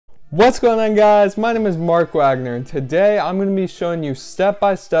What's going on, guys? My name is Mark Wagner, and today I'm going to be showing you step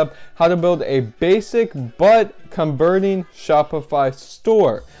by step how to build a basic but converting Shopify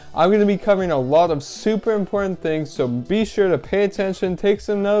store. I'm going to be covering a lot of super important things, so be sure to pay attention, take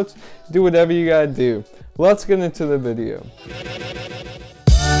some notes, do whatever you gotta do. Let's get into the video.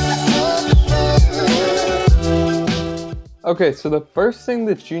 Okay, so the first thing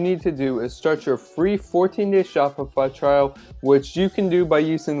that you need to do is start your free 14-day Shopify trial, which you can do by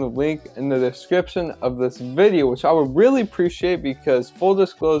using the link in the description of this video, which I would really appreciate because, full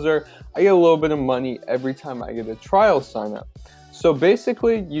disclosure, I get a little bit of money every time I get a trial sign up. So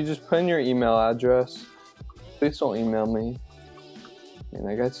basically, you just put in your email address. Please don't email me. And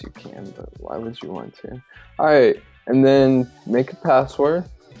I guess you can, but why would you want to? Alright, and then make a password.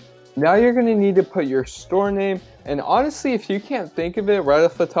 Now you're going to need to put your store name, and honestly, if you can't think of it right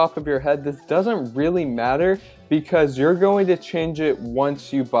off the top of your head, this doesn't really matter because you're going to change it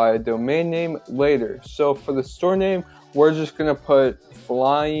once you buy a domain name later. So for the store name, we're just going to put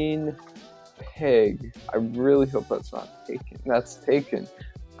Flying Pig. I really hope that's not taken. That's taken.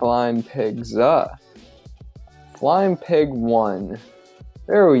 Flying Pigza. Flying Pig 1.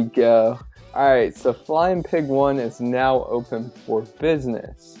 There we go. Alright, so Flying Pig 1 is now open for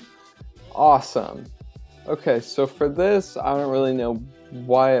business. Awesome. Okay, so for this, I don't really know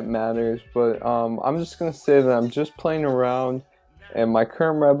why it matters, but I'm just going to say that I'm just playing around and my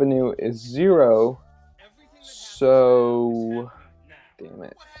current revenue is 0. So, damn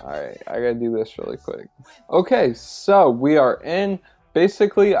it. Alright, I gotta do this really quick. Okay, so we are in.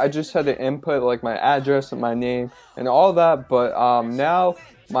 Basically, I just had to input like my address and my name and all that, but now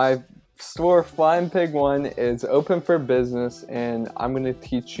my store Flying Pig 1 is open for business, and I'm going to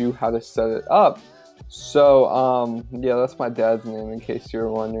teach you how to set it up. So yeah, that's my dad's name in case you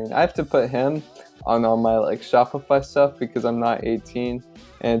were wondering. I have to put him on all my like Shopify stuff because I'm not 18,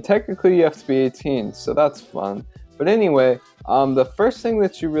 and technically you have to be 18, so that's fun. But anyway, the first thing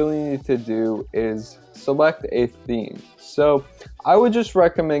that you really need to do is select a theme. So I would just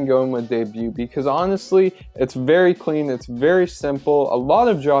recommend going with Debut because honestly, it's very clean, it's very simple. A lot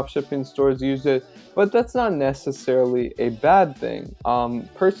of dropshipping stores use it, but that's not necessarily a bad thing.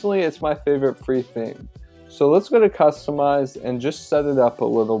 Personally, it's my favorite free theme. So let's go to Customize and just set it up a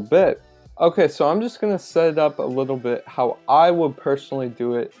little bit. Okay, so I'm just gonna set it up a little bit how I would personally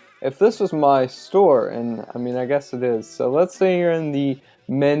do it if this was my store, and I mean, I guess it is. So let's say you're in the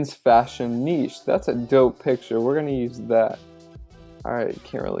men's fashion niche. That's a dope picture. We're gonna use that. Alright,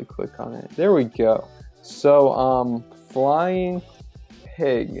 can't really click on it. There we go. So Flying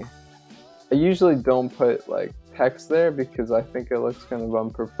Pig. I usually don't put like text there because I think it looks kind of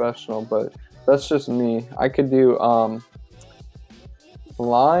unprofessional, but that's just me. I could do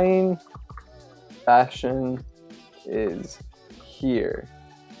Flying Fashion is here.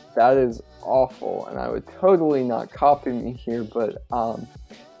 That is awful, and I would totally not copy me here, but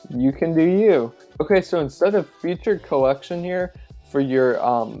you can do you. Okay, so instead of featured collection here for your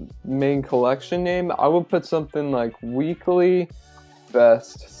main collection name, I would put something like weekly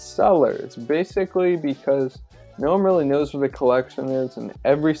best sellers, basically because no one really knows what a collection is, and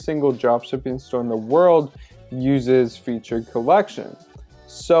every single dropshipping store in the world uses featured collection.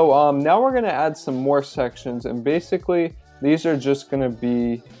 So now we're going to add some more sections, and basically these are just going to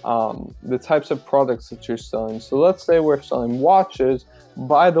be the types of products that you're selling. So let's say we're selling watches.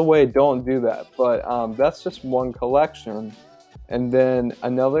 By the way, don't do that, but that's just one collection. And then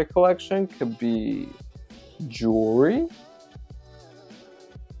another collection could be jewelry.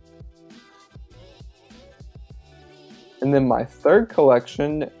 And then my third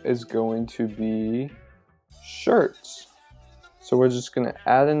collection is going to be shirts. So we're just going to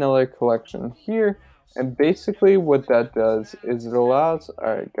add another collection here. And basically what that does is it allows,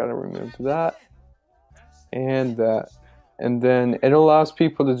 alright, gotta remove that and that. And then it allows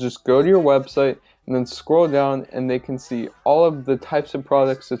people to just go to your website and then scroll down, and they can see all of the types of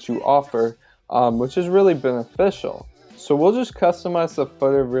products that you offer, which is really beneficial. So we'll just customize the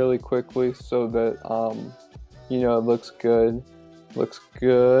footer really quickly so that, you know, it looks good. Looks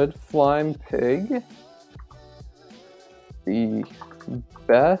good. Flying Pig. The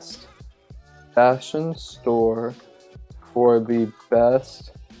best fashion store for the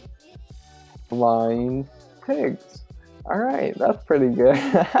best flying pigs. Alright, that's pretty good.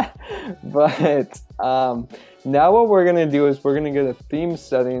 But now what we're going to do is we're going to go to theme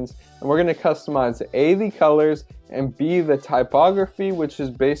settings, and we're going to customize A, the colors, and B, the typography, which is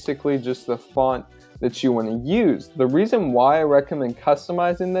basically just the font that you want to use. The reason why I recommend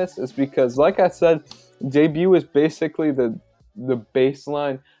customizing this is because, like I said, Debut is basically the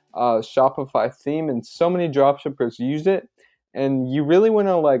baseline Shopify theme, and so many dropshippers use it. and you really want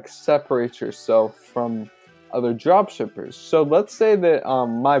to like separate yourself from other dropshippers. So let's say that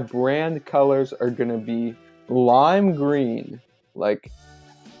my brand colors are gonna be lime green. Like,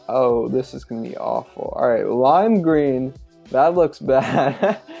 oh, this is gonna be awful. All right, lime green. That looks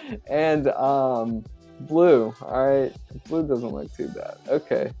bad. And blue. All right, blue doesn't look too bad.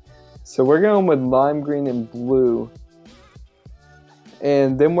 Okay, so we're going with lime green and blue.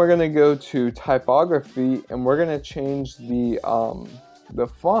 And then we're gonna go to typography, and we're gonna change the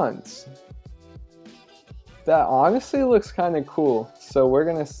fonts. That honestly looks kind of cool, so we're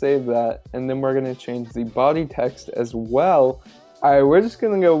gonna save that, and then we're gonna change the body text as well. All right, we're just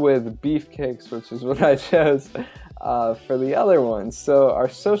gonna go with beefcakes, which is what I chose for the other one. So our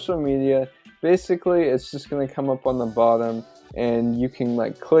social media, basically, it's just gonna come up on the bottom, and you can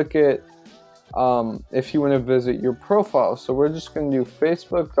like click it if you want to visit your profile. So we're just going to do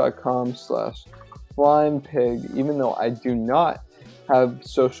facebook.com/flyingpig, even though I do not have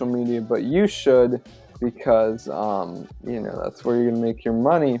social media, but you should, because you know, that's where you're going to make your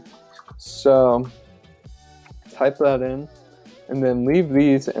money. So type that in and then leave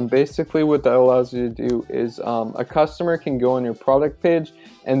these, and basically what that allows you to do is a customer can go on your product page,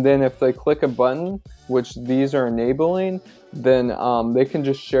 and then if they click a button, which these are enabling, then they can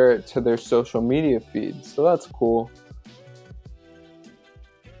just share it to their social media feed. So that's cool.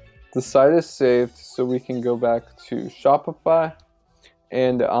 The site is saved, so we can go back to Shopify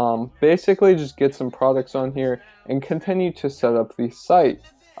and basically just get some products on here and continue to set up the site.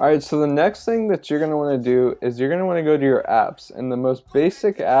 Alright, so the next thing that you're going to want to do is you're going to want to go to your apps, and the most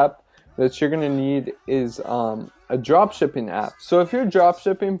basic app that you're going to need is a dropshipping app. So if you're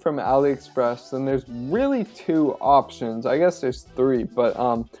dropshipping from Aliexpress, then there's really two options. I guess there's three, but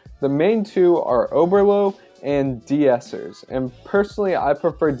the main two are Oberlo and de-essers. And personally, I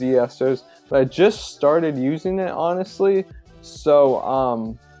prefer de-essers, but I just started using it, honestly.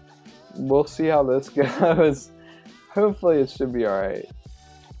 So we'll see how this goes. Hopefully it should be alright.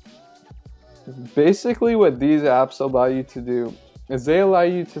 Basically what these apps allow you to do is they allow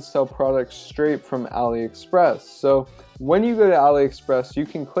you to sell products straight from Aliexpress. So when you go to Aliexpress, you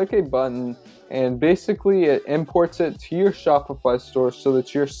can click a button and basically it imports it to your Shopify store so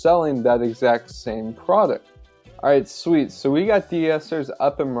that you're selling that exact same product. Alright, sweet. So we got de-essers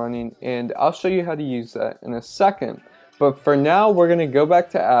up and running, and I'll show you how to use that in a second. But for now, we're going to go back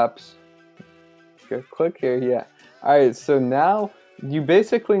to apps. Go click here, yeah. Alright, so now you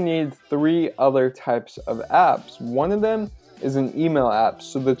basically need three other types of apps. One of them is an email app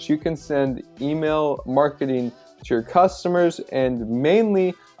so that you can send email marketing to your customers, and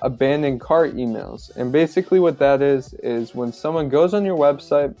mainly abandoned cart emails. And basically what that is when someone goes on your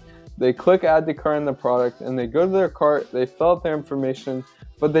website, they click add to cart in the product, and they go to their cart, they fill out their information,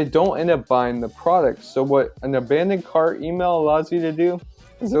 but they don't end up buying the product. So what an abandoned cart email allows you to do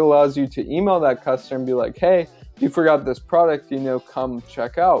is it allows you to email that customer and be like, hey, you forgot this product, you know, come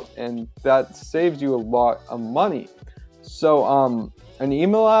check out. And that saves you a lot of money. So an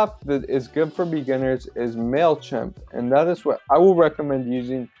email app that is good for beginners is MailChimp, and that is what I will recommend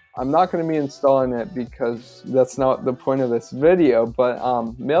using. I'm not going to be installing it because that's not the point of this video, but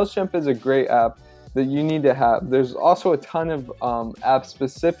MailChimp is a great app that you need to have. There's also a ton of apps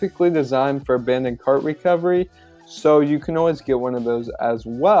specifically designed for abandoned cart recovery, so you can always get one of those as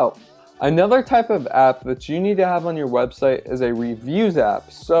well. Another type of app that you need to have on your website is a reviews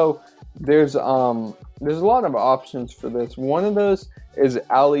app. So there's a lot of options for this. One of those is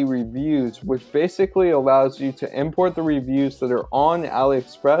Ali Reviews, which basically allows you to import the reviews that are on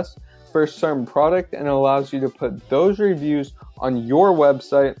AliExpress for a certain product, and allows you to put those reviews on your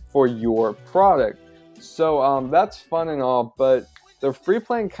website for your product. So that's fun and all, but the free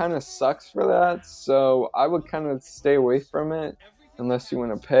plan kind of sucks for that, so I would kind of stay away from it unless you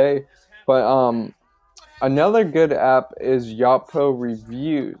want to pay. But another good app is Yotpo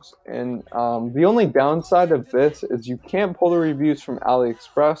Reviews, and the only downside of this is you can't pull the reviews from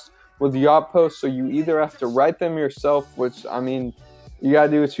AliExpress with Yotpo, so you either have to write them yourself, which, I mean, you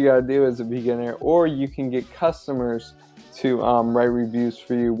gotta do what you gotta do as a beginner, or you can get customers to write reviews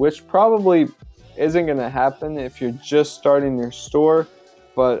for you, which probably isn't gonna happen if you're just starting your store.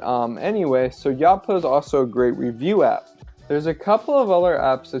 But anyway, so Yotpo is also a great review app. There's a couple of other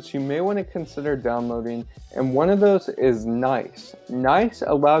apps that you may want to consider downloading, and one of those is Nice. Nice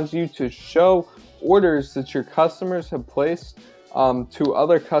allows you to show orders that your customers have placed to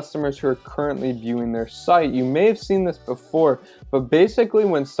other customers who are currently viewing their site. You may have seen this before, but basically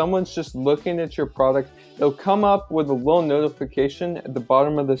when someone's just looking at your product, it'll come up with a little notification at the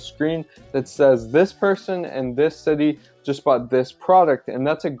bottom of the screen that says this person in this city just bought this product. And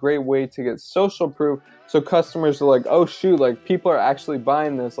that's a great way to get social proof, so customers are like, oh shoot, like people are actually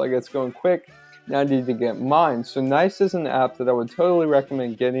buying this, like it's going quick, now I need to get mine. So Nice is an app that I would totally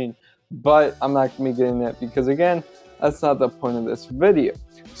recommend getting, but I'm not going to be getting it because, again, that's not the point of this video.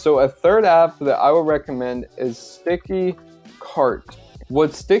 So a third app that I would recommend is Sticky Cart.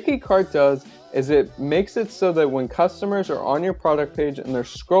 What Sticky Cart does is it makes it so that when customers are on your product page and they're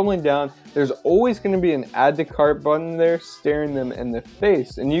scrolling down, there's always going to be an add to cart button there staring them in the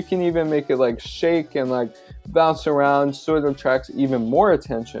face. And you can even make it like shake and like bounce around so it attracts even more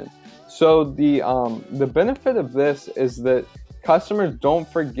attention. So the benefit of this is that customers don't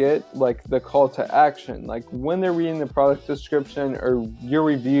forget like the call to action. Like when they're reading the product description or your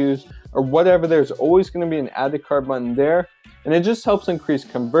reviews or whatever, there's always going to be an add to cart button there, and it just helps increase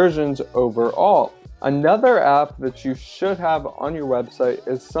conversions overall. Another app that you should have on your website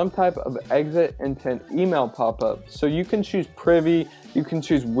is some type of exit intent email pop-up. So you can choose Privy, you can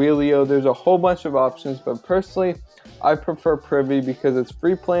choose Wheelio, there's a whole bunch of options, but personally I prefer Privy because its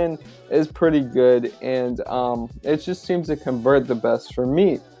free plan is pretty good, and it just seems to convert the best for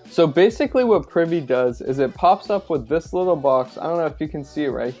me. So basically what Privy does is it pops up with this little box. I don't know if you can see it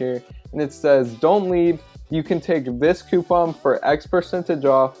right here, and it says don't leave, you can take this coupon for X%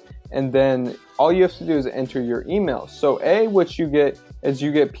 off, and then all you have to do is enter your email. So what you get is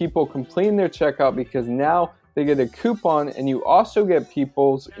you get people completing their checkout because now they get a coupon, and you also get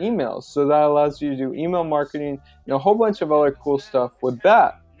people's emails. So that allows you to do email marketing and a whole bunch of other cool stuff with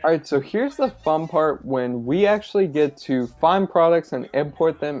that. All right, so here's the fun part when we actually get to find products and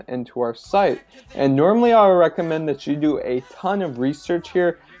import them into our site. And normally I would recommend that you do a ton of research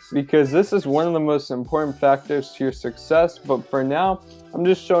here because this is one of the most important factors to your success. But for now, I'm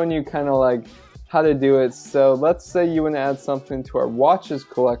just showing you kind of like how to do it. So let's say you want to add something to our watches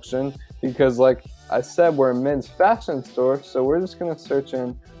collection because, like I said, we're a men's fashion store. So we're just going to search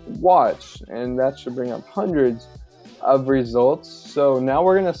in watch, and that should bring up hundreds of results. So now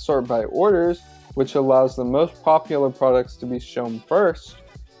we're going to sort by orders, which allows the most popular products to be shown first.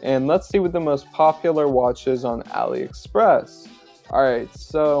 And let's see what the most popular watch is on Aliexpress. All right,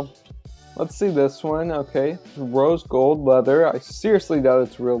 so let's see this one. Okay, rose gold leather. I seriously doubt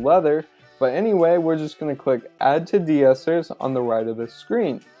it's real leather. But anyway, we're just going to click add to de-essers on the right of the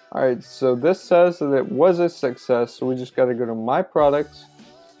screen. All right, so this says that it was a success. So we just got to go to my products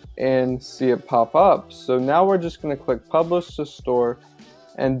and see it pop up. So now we're just going to click publish to store,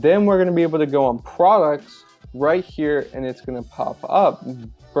 and then we're going to be able to go on products right here, and it's going to pop up.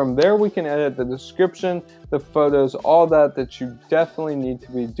 From there we can edit the description, the photos, all that you definitely need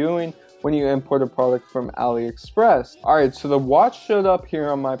to be doing when you import a product from Aliexpress. All right, so the watch showed up here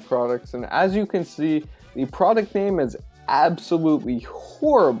on my products, and as you can see, the product name is absolutely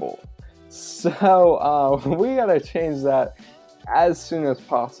horrible. So we gotta change that as soon as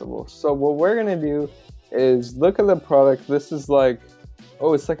possible. So what we're gonna do is look at the product. This is like,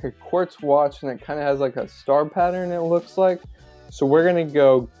 oh, it's like a quartz watch, and it kind of has like a star pattern, it looks like. So we're gonna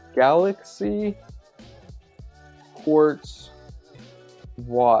go Galaxy Quartz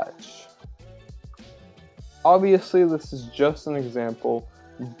watch. Obviously this is just an example,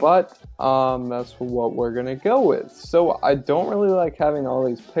 but that's what we're gonna go with. So I don't really like having all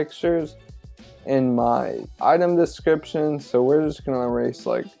these pictures in my item description, so we're just gonna erase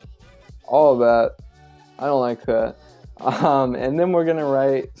like all of that. I don't like that. And then we're gonna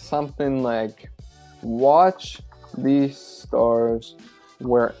write something like watch these stars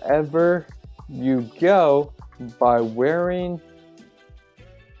wherever you go by wearing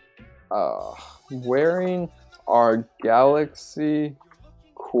our Galaxy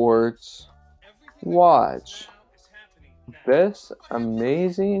Quartz watch. This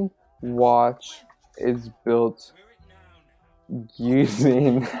amazing watch is built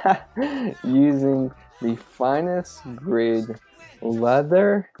using the finest grade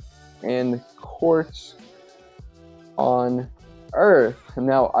leather and quartz on earth.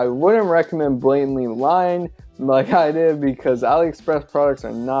 Now, I wouldn't recommend blatantly lying like I did because Aliexpress products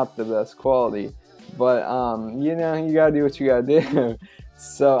are not the best quality, but you know, you gotta do what you gotta do.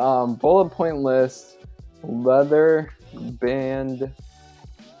 So bullet point list, leather band,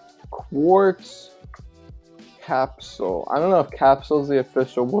 quartz capsule. I don't know if capsule is the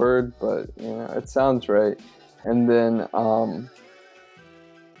official word, but you know, it sounds right. And then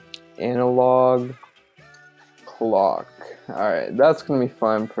analog clock. All right, that's gonna be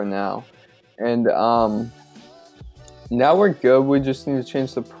fine for now. And Now we're good. We just need to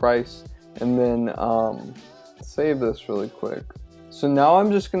change the price and then save this really quick. So now I'm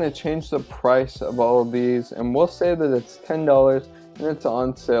just going to change the price of all of these, and we'll say that it's $10 and it's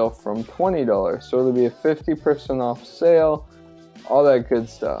on sale from $20. So it'll be a 50% off sale, all that good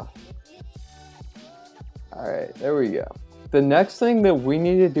stuff. Alright, there we go. The next thing that we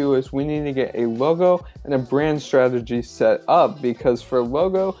need to do is we need to get a logo and a brand strategy set up, because for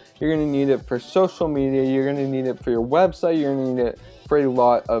logo, you're going to need it for social media, you're going to need it for your website, you're going to need it for a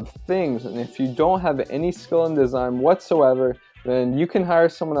lot of things. And if you don't have any skill in design whatsoever, then you can hire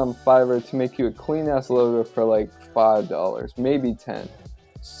someone on Fiverr to make you a clean ass logo for like $5, maybe $10.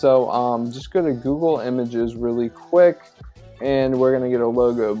 So just go to Google Images really quick, and we're gonna get a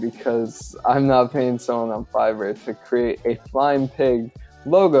logo because I'm not paying someone on Fiverr to create a flying pig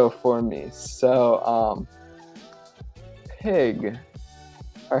logo for me. So pig.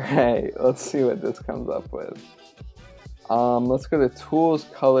 Alright, let's see what this comes up with. Let's go to Tools,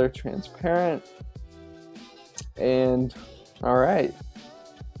 Color, Transparent, and alright.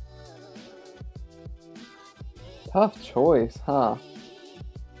 Tough choice, huh?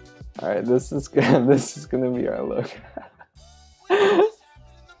 Alright, this is gonna be our logo.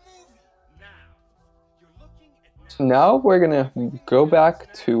 So now we're gonna go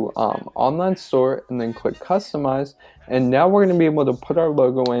back to online store and then click customize, and now we're gonna be able to put our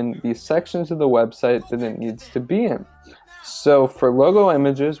logo in the sections of the website that it needs to be in. So for logo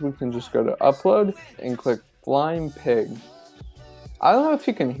images, we can just go to upload and click flying pig. I don't know if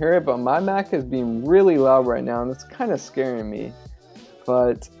you can hear it, but my Mac is being really loud right now and it's kind of scaring me.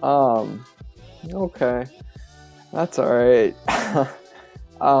 But okay, that's alright.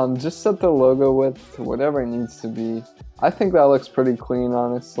 Just set the logo width to whatever it needs to be. I think that looks pretty clean,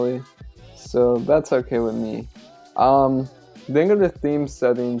 honestly, so that's okay with me. Then go to theme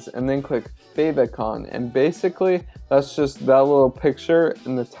settings and then click favicon, and basically that's just that little picture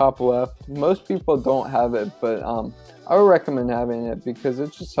in the top left. Most people don't have it, but I would recommend having it because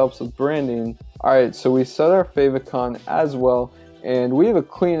it just helps with branding. Alright, so we set our favicon as well, and we have a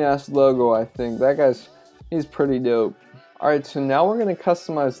clean ass logo. I think that he's pretty dope. Alright, so now we're going to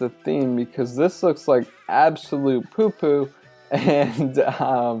customize the theme because this looks like absolute poo-poo, and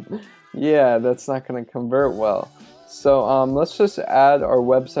yeah, that's not going to convert well. So let's just add our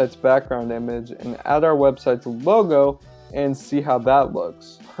website's background image and add our website's logo and see how that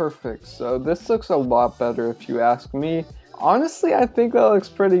looks. Perfect. So this looks a lot better if you ask me. Honestly, I think that looks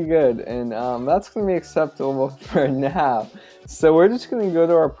pretty good, and that's going to be acceptable for now. So we're just going to go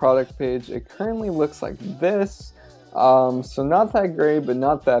to our product page. It currently looks like this. So not that great, but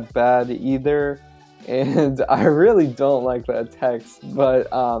not that bad either. And I really don't like that text, but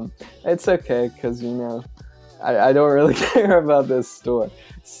it's okay because, you know, I don't really care about this store.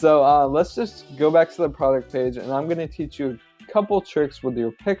 So let's just go back to the product page, and I'm going to teach you a couple tricks with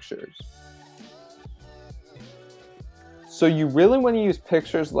your pictures. So you really want to use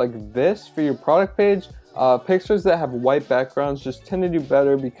pictures like this for your product page. Pictures that have white backgrounds just tend to do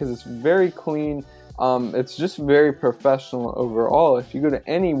better because it's very clean. It's just very professional overall. If you go to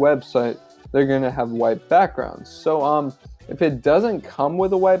any website, they're going to have white backgrounds. So if it doesn't come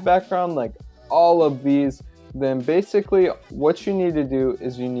with a white background, like all of these, then basically what you need to do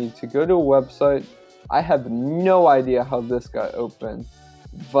is you need to go to a website. I have no idea how this got open,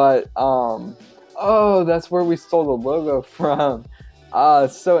 but oh, that's where we stole the logo from.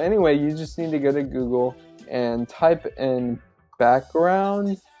 So anyway, you just need to go to Google and type in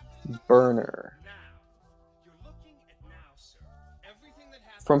background burner.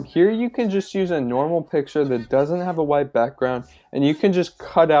 From here, you can just use a normal picture that doesn't have a white background, and you can just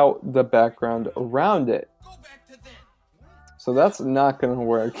cut out the background around it. So that's not going to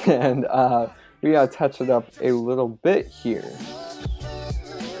work, and we got to touch it up a little bit here.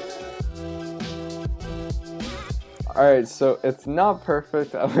 Alright, so it's not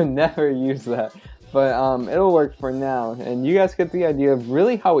perfect. I would never use that, but it'll work for now, and you guys get the idea of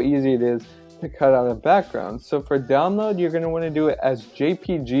really how easy it is to cut out a background. So for download, you're going to want to do it as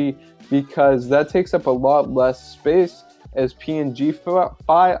JPG because that takes up a lot less space as PNG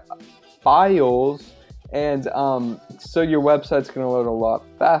files, and so your website's going to load a lot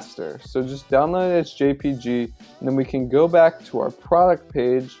faster. So just download it as JPG, and then we can go back to our product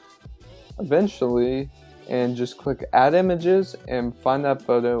page eventually and just click add images and find that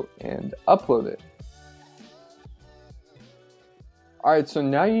photo and upload it. Alright, so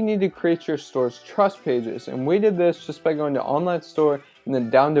now you need to create your store's trust pages, and we did this just by going to online store and and then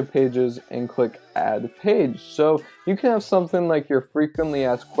down to pages and click add page. So you can have something like your frequently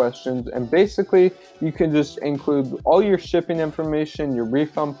asked questions, and basically you can just include all your shipping information, your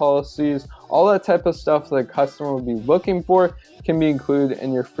refund policies, all that type of stuff that a customer would be looking for can be included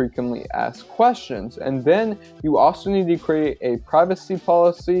in your frequently asked questions. And then you also need to create a privacy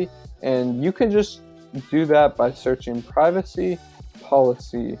policy, and you can just do that by searching privacy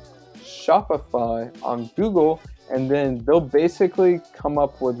policy Shopify on Google, and then they'll basically come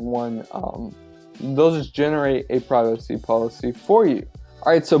up with one, they'll just generate a privacy policy for you.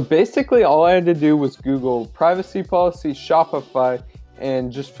 Alright, so basically all I had to do was Google privacy policy Shopify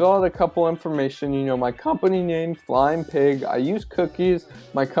and just fill out a couple information, you know, my company name, Flying Pig, I use cookies,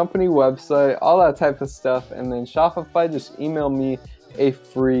 my company website, all that type of stuff, and then Shopify just emailed me a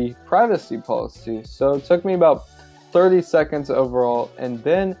free privacy policy. So it took me about 30 seconds overall, and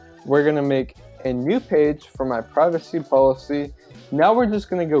then we're gonna make a new page for my privacy policy. Now we're just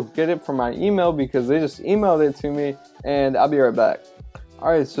gonna go get it from my email because they just emailed it to me, and I'll be right back.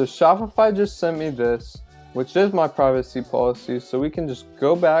 Alright, so Shopify just sent me this, which is my privacy policy, so we can just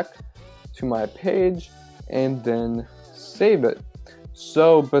go back to my page and then save it.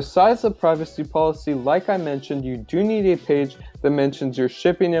 So besides the privacy policy, like I mentioned, you do need a page that mentions your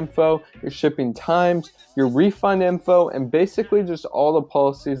shipping info, your shipping times, your refund info, and basically just all the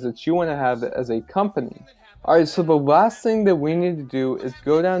policies that you want to have as a company. Alright, so the last thing that we need to do is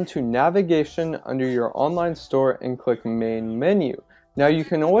go down to navigation under your online store and click main menu. Now you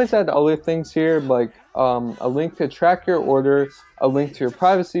can always add other things here, like a link to track your order, a link to your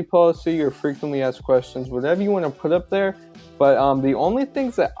privacy policy, your frequently asked questions, whatever you want to put up there. But the only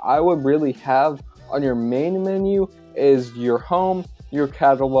things that I would really have on your main menu is your home, your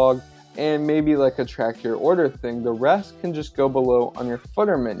catalog, and maybe like a track your order thing. The rest can just go below on your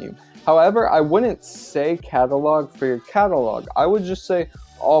footer menu. However, I wouldn't say catalog for your catalog. I would just say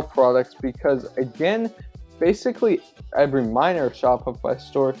all products, because again, basically every minor Shopify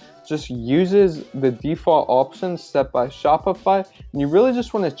store just uses the default options set by Shopify, and you really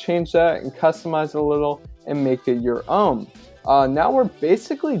just want to change that and customize it a little and make it your own. Now we're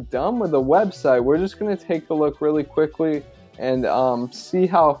basically done with the website. We're just going to take a look really quickly and see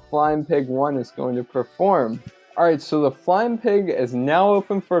how Flying Pig 1 is going to perform. Alright, so the Flying Pig is now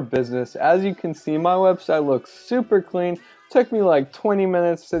open for business. As you can see, my website looks super clean. Took me like 20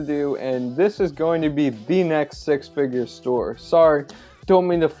 minutes to do, and this is going to be the next six-figure store. Sorry, don't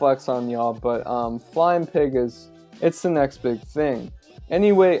mean to flex on y'all, but Flying Pig it's the next big thing.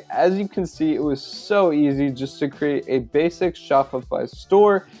 Anyway, as you can see, it was so easy just to create a basic Shopify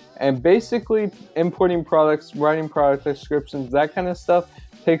store, and basically importing products, writing product descriptions, that kind of stuff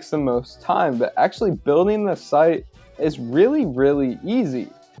takes the most time, but actually building the site is really, really easy.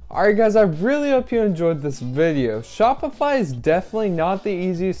 Alright guys, I really hope you enjoyed this video. Shopify is definitely not the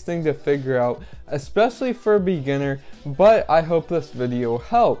easiest thing to figure out, especially for a beginner, but I hope this video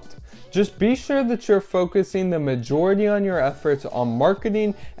helped. Just be sure that you're focusing the majority on your efforts on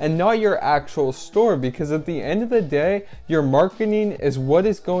marketing and not your actual store, because at the end of the day, your marketing is what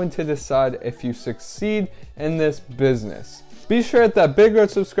is going to decide if you succeed in this business. Be sure to hit that big red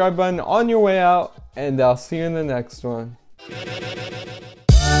subscribe button on your way out, and I'll see you in the next one.